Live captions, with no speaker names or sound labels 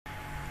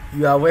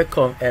You are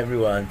welcome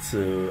everyone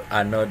to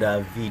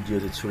another video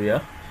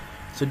tutorial.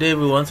 Today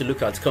we want to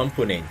look at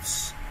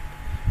components.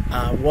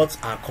 What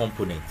are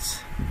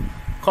components?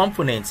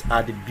 Components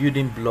are the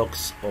building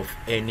blocks of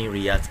any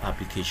React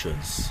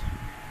applications.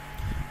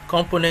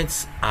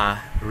 Components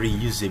are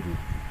reusable.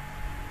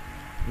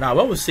 Now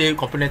when we say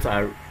components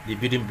are the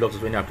building blocks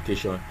of any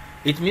application,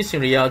 it means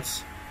in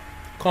React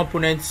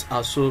components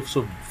are so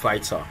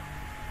vital.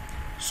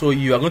 So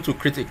you are going to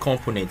create a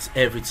component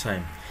every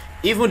time.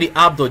 Even the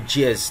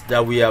app.js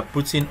that we are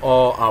putting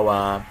all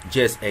our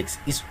JSX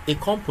is a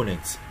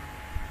component.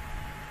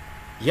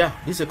 Yeah,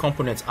 this is a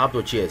component,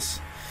 app.js.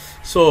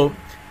 So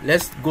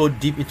let's go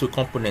deep into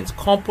components.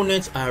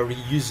 Components are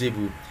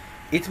reusable.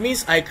 It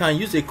means I can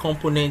use a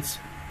component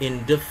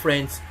in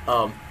different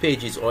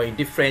pages or in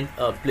different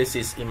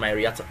places in my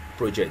React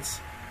projects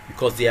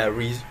because they are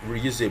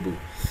reusable.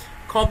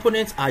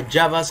 Components are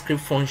JavaScript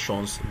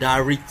functions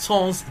that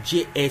returns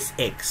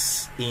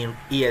JSX in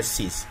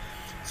ESCs.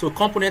 So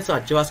components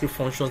are JavaScript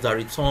functions that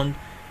return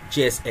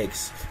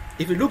JSX.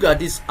 If you look at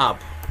this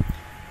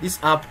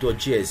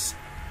app.js,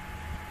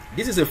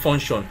 this is a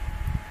function,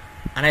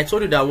 and I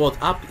told you that what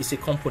app is a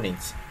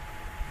component.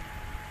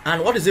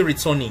 And what is it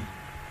returning?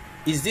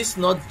 Is this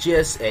not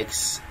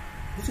JSX?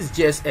 This is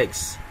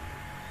JSX.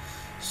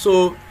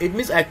 So it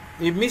means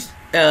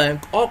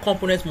all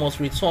components must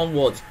return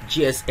what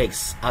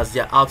JSX as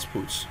their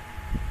output.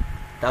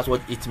 That's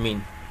what it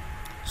means.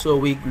 So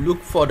we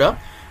look further.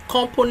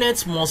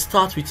 Components must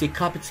start with a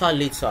capital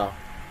letter.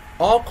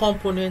 All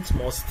components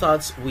must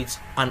start with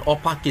an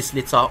uppercase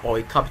letter or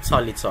a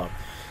capital letter.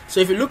 So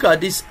if you look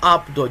at this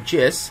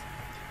app.js,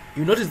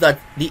 you notice that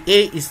the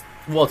A is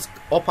what?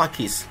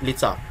 Uppercase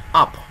letter.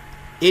 App.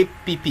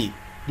 A-P-P.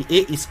 The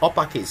A is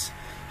uppercase.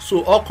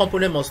 So all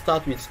components must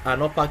start with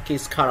an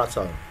uppercase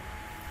character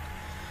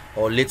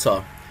or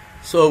letter.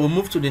 So we'll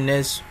move to the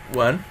next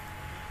one.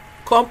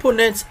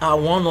 Components are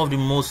one of the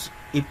most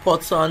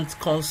important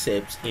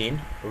concepts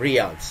in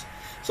React.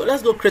 So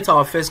let's go create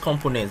our first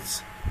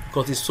component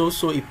because it's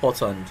so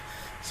important.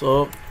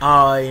 So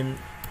I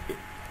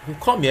will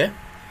come here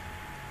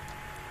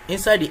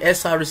inside the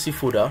src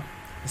folder.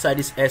 Inside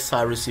this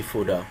src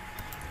folder,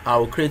 I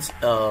will create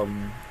a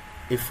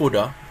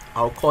folder.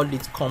 I'll call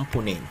it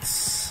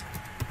components.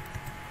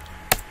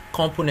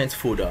 Component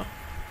folder.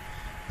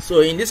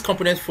 So in this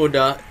component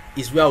folder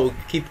is where I will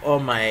keep all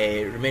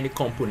my remaining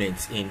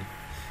components in.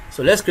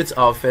 So let's create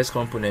our first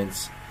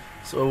component.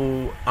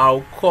 So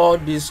I'll call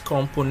this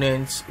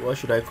component, what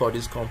should I call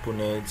this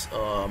component?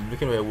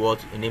 Looking at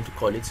a name to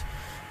call it.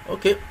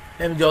 Okay,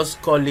 let me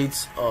just call it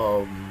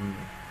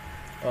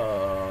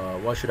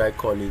what should I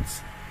call it?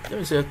 Let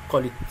me say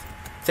call it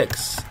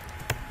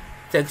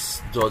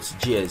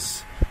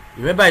text.js.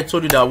 Remember I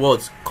told you that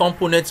what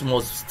component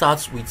must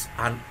start with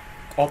an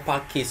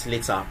uppercase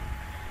letter.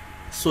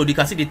 So you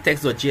can see the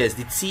text.js,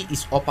 the T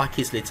is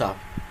uppercase letter.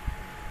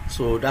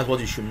 So that's what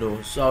you should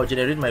know. So I'll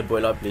generate my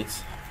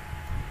boilerplate.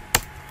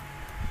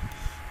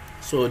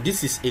 So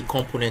this is a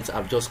component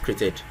I've just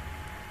created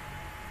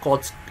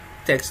called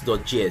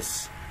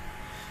text.js.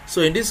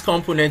 So in this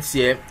component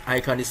here,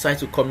 I can decide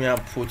to come here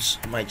and put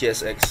my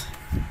JSX.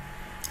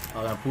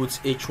 I can put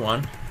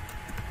h1.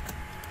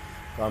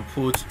 I can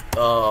put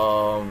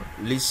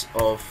list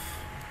of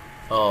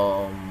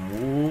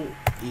who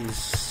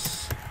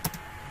is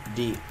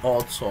the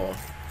author.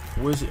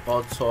 Who is the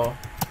author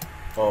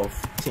of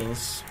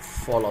Things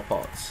Fall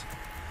Apart?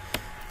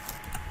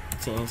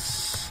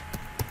 Things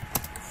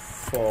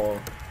fall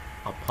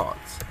apart.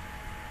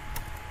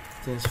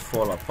 Things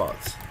fall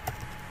apart.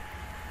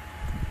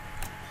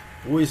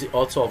 Who is the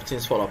author of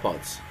Things Fall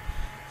Apart?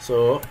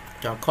 So you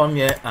can come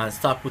here and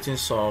start putting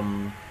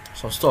some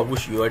stuff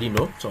which you already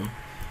know.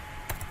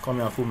 Come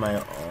here and put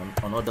my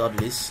unordered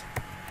list.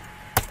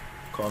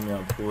 Come here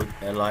and put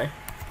li,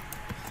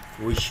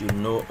 which you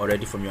know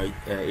already from your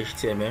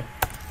HTML.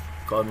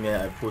 Come here,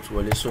 I put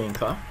Wole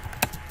Soyinka.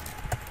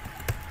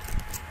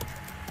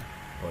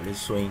 Wole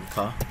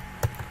Soyinka.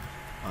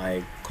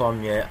 I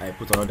come here, I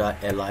put another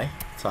li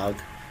tag.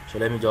 So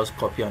let me just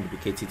copy and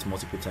duplicate it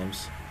multiple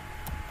times.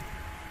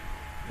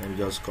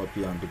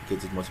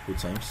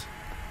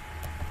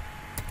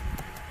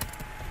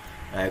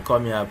 I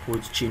come here, I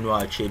put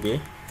Chinua Achebe.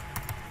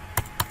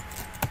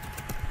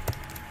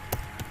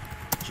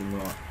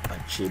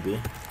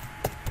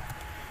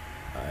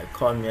 I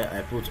come here,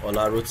 I put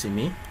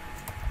Olarotimi.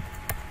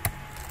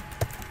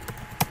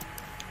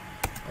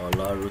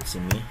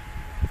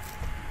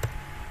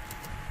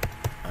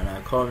 And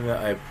I come here,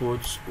 I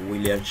put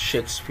William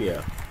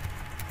Shakespeare.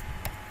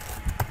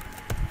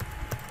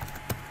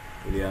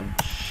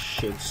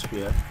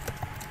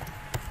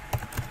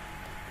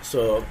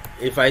 So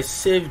if I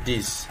save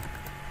this,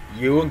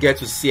 you won't get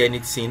to see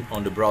anything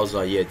on the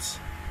browser yet,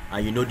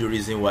 and you know the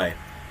reason why.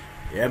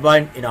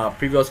 Remember in our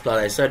previous class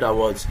I said that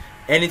what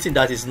anything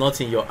that is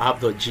not in your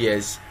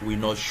app.js will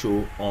not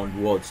show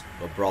on what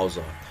the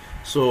browser.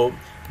 So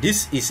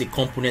this is a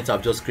component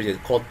I've just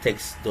created called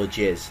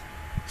text.js.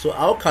 So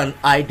how can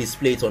I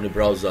display it on the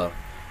browser?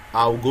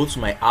 I'll go to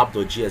my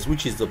app.js,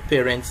 which is the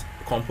parent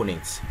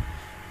component.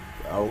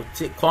 I'll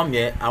come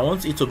here. I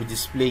want it to be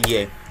displayed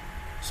here,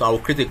 so I'll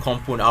create a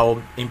component.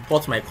 I'll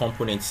import my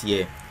components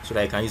here so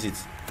that I can use it.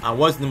 And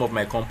what's the name of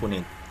my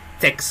component?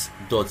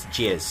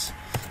 Text.js.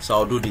 So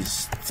I'll do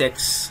this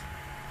text.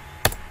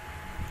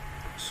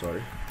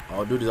 Sorry,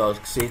 I'll do this. I'll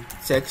say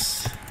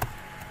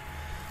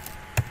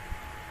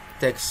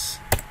text.js.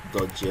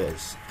 You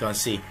can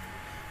see.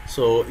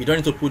 So you don't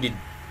need to put the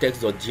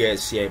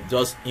text.js here.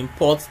 Just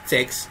import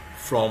text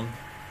from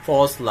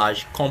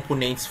 /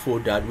 components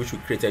folder which we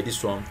created,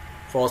 this one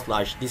 /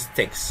 this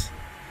text.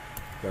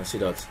 You can see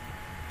that.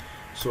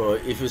 So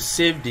if you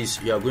save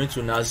this, you are going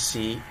to now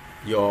see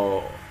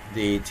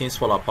the things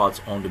fall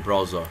apart on the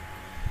browser.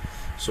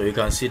 So you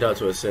can see that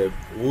yourself.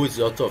 Who is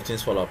the author of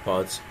Things Fall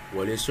Apart?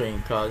 Wole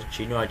Soyinka,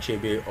 Chinua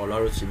Achebe,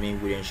 Olarotimi,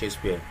 William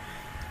Shakespeare.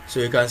 So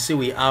you can see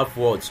we have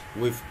what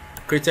we've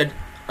created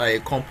a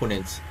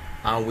component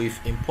and we've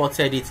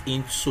imported it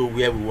into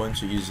where we want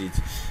to use it.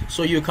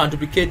 So you can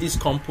duplicate these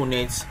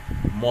components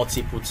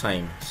multiple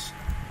times.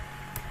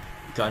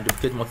 You can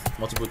duplicate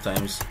multiple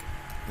times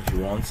if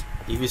you want.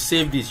 If you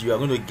save this, you are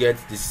going to get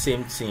the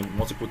same thing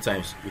multiple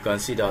times. You can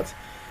see that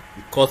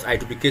because I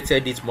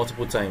duplicated it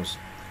multiple times.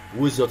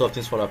 Who is the author of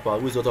Things Fall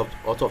Apart? Who is the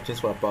author of Things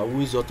Fall Apart?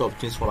 Who is the author of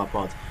Things Fall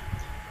Apart?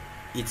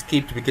 It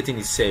keeps duplicating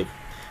itself.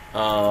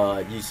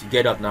 You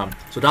get that now.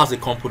 So that's the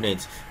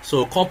component.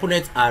 So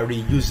components are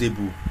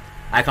reusable.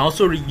 I can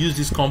also reuse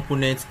this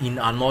component in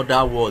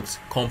another words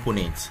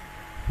component.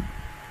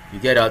 You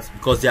get that?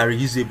 Because they are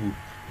reusable.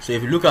 So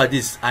if you look at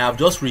this, I have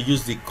just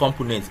reused the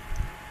component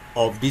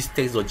of this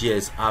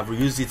text.js. I have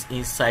reused it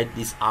inside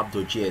this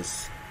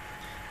app.js,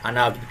 and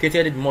I have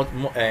duplicated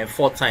it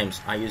 4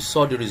 times, and you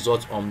saw the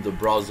result on the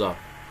browser.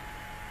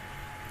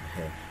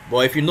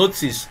 But if you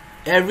notice,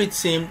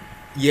 everything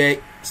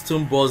here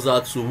still boils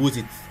out to who is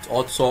the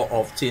author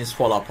of Things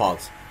Fall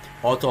Apart.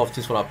 Author of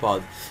Things Fall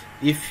Apart.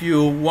 If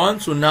you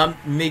want to now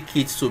make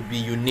it to be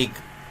unique,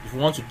 if you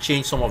want to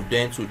change some of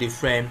them to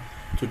different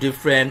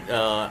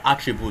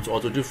attributes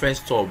or to different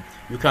stuff,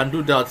 you can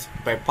do that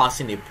by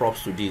passing a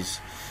props to this.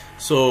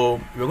 So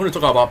we're going to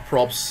talk about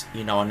props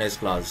in our next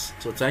class.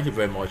 So thank you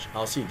very much.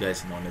 I'll see you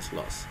guys in our next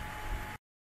class.